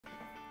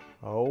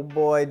Oh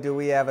boy, do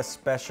we have a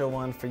special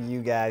one for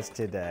you guys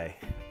today.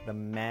 The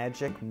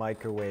Magic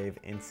Microwave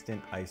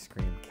Instant Ice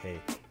Cream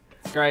Cake.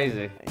 It's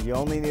crazy. You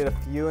only need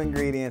a few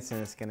ingredients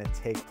and it's gonna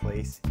take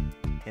place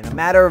in a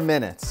matter of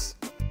minutes.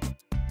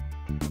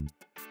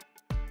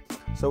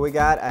 So we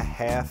got a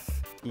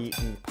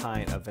half-eaten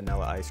pint of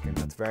vanilla ice cream.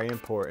 That's very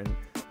important.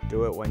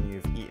 Do it when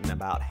you've eaten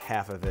about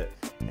half of it.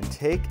 And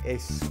take a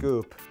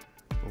scoop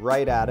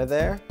right out of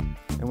there.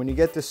 And when you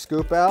get the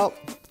scoop out,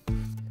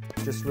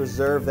 just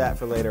reserve that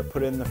for later.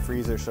 Put it in the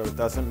freezer so it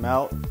doesn't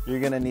melt.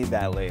 You're gonna need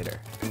that later.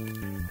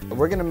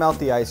 We're gonna melt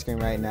the ice cream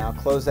right now.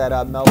 Close that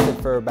up, melt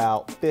it for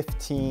about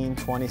 15,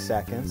 20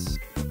 seconds.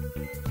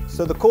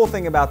 So the cool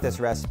thing about this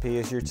recipe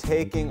is you're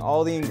taking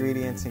all the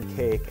ingredients in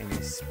cake and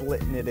you're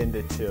splitting it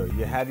into two.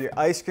 You have your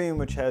ice cream,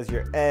 which has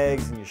your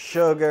eggs and your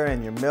sugar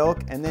and your milk,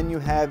 and then you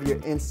have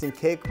your instant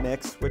cake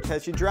mix, which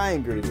has your dry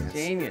ingredients.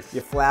 Genius.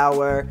 Your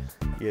flour,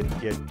 your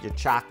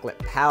chocolate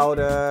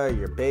powder,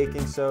 your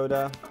baking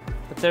soda.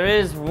 But there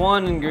is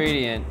one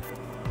ingredient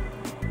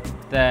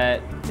that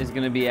is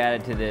going to be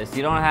added to this.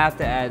 You don't have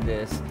to add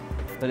this,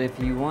 but if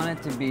you want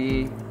it to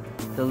be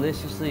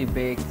deliciously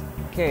baked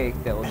cake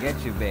that will get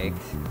you baked,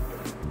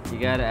 you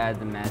got to add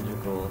the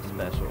magical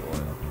special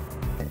oil.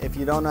 If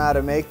you don't know how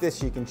to make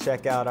this, you can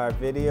check out our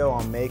video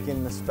on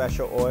making the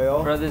special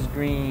oil. Brothers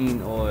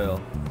Green oil.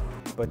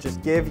 But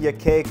just give your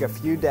cake a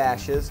few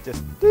dashes,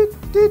 just do,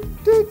 do,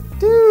 do,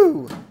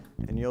 do.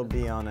 And you'll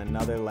be on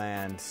another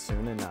land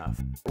soon enough.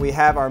 We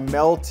have our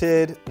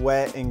melted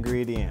wet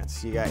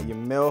ingredients. You got your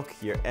milk,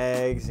 your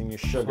eggs, and your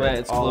sugar.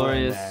 It's all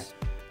glorious. in there.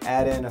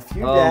 Add in a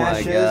few Oh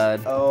dashes. my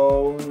God.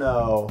 Oh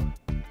no.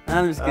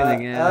 I'm just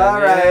kidding.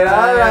 All right.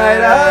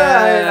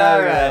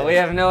 We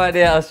have no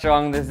idea how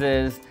strong this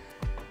is.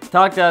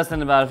 Talk to us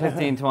in about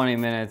 15, 20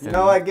 minutes. You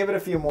know what? Give it a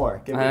few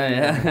more. Give it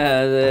a few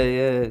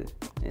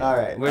more. All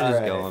right. We're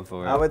just going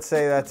for it. I would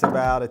say that's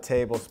about a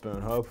tablespoon.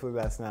 Hopefully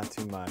that's not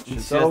too much. It's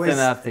just always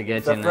enough to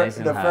get you nice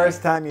and high. The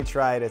first time you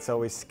try it, it's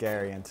always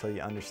scary until you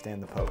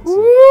understand the potency.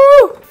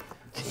 Woo!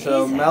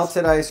 So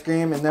melted ice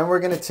cream, and then we're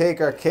gonna take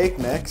our cake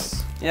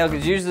mix. Yeah,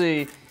 because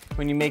usually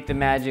when you make the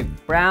magic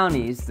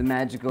brownies, the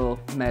magical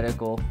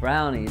medical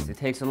brownies, it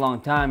takes a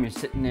long time. You're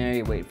sitting there,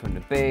 you wait for them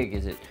to bake.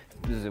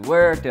 Does it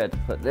work? Do I have to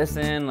put this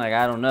in? Like,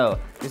 I don't know.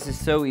 This is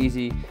so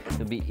easy.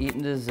 You'll be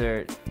eating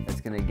dessert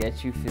that's gonna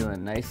get you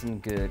feeling nice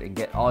and good and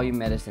get all your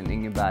medicine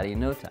in your body in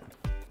no time.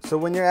 So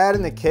when you're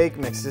adding the cake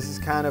mix, this is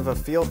kind of a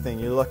feel thing.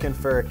 You're looking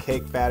for a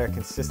cake batter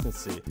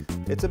consistency.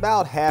 It's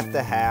about half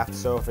to half,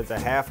 so if it's a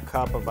half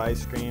cup of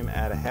ice cream,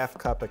 add a half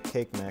cup of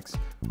cake mix.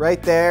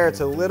 Right there,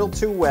 it's a little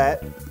too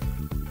wet,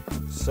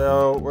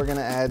 so we're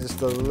gonna add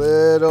just a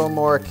little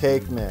more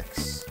cake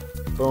mix.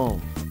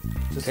 Boom.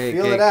 Just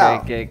feel it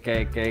out. Cake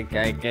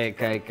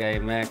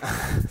mix.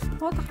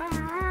 All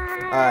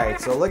right,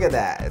 so look at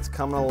that. It's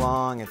coming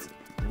along. It's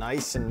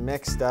nice and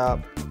mixed up.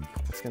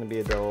 It's gonna be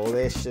a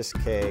delicious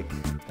cake.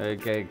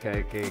 Cake.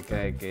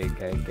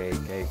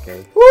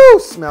 Woo!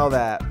 Smell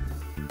that.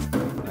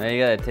 Now you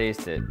gotta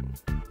taste it.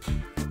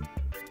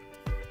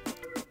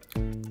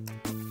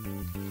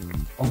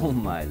 Oh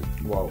my.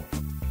 Whoa.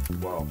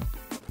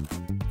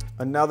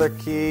 Another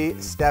key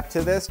step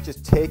to this,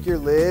 just take your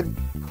lid,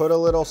 put a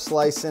little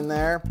slice in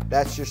there.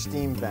 That's your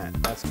steam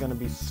vent. That's gonna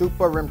be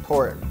super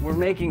important. We're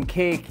making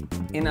cake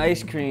in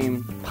ice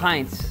cream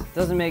pints.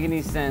 Doesn't make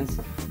any sense.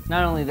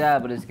 Not only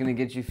that, but it's gonna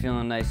get you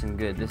feeling nice and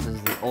good. This is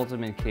the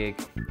ultimate cake.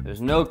 There's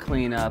no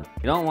cleanup.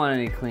 You don't want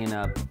any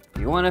cleanup.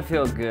 You wanna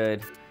feel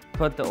good,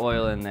 put the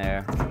oil in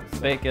there,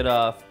 bake it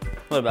off.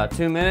 What, about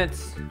 2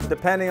 minutes?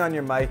 Depending on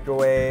your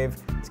microwave,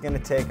 it's gonna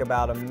take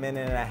about 1.5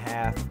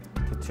 minutes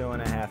to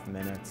 2.5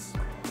 minutes.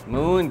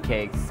 Moon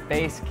cake,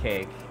 space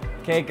cake.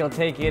 Cake will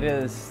take you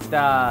to the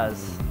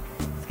stars.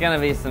 It's gonna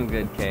be some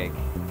good cake.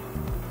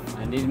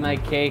 I need my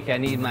cake, I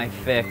need my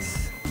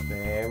fix.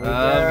 There we go.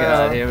 Oh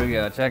God, here we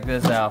go. Check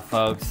this out,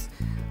 folks.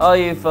 All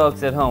you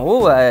folks at home.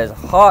 Ooh, that is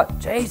hot.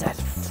 Jesus,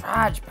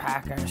 fudge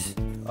packers.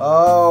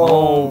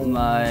 Oh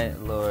my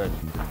Lord.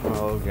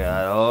 Oh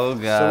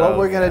God. So what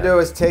we're gonna do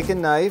is take a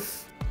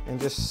knife and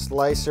just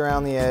slice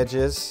around the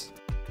edges.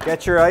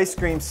 Get your ice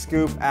cream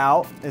scoop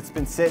out. It's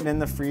been sitting in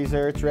the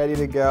freezer. It's ready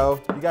to go.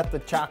 You got the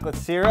chocolate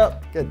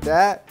syrup. Get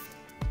that.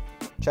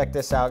 Check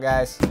this out,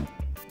 guys.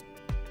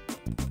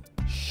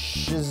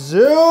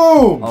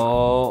 Shazoom!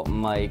 Oh,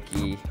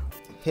 Mikey.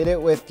 Hit it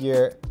with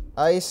your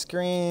ice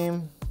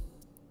cream.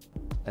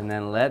 And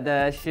then let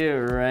that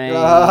shit rain.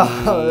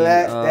 Oh,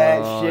 let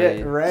that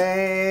shit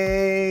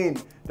rain.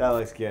 That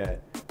looks good.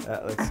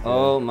 That looks good.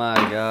 Oh my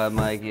God,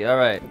 Mikey. All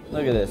right,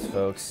 look at this,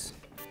 folks.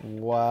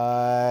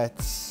 What?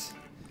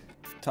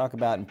 Talk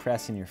about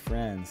impressing your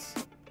friends.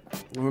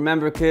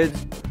 Remember,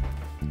 kids,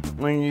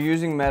 when you're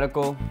using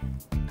medical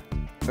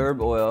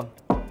herb oil,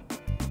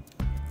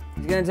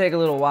 it's gonna take a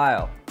little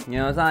while. You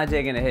know, it's not like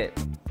taking a hit.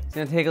 It's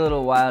gonna take a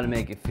little while to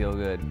make it feel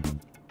good.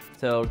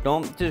 So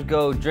don't just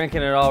go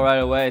drinking it all right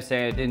away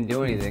saying it didn't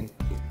do anything.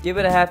 Give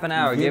it a half an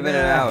hour, give it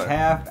an hour.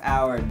 Half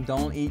hour.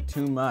 Don't eat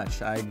too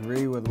much. I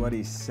agree with what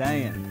he's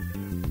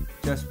saying.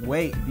 Just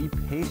wait, be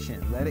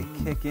patient, let it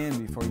kick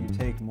in before you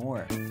take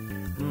more.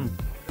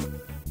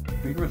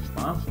 Be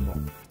responsible.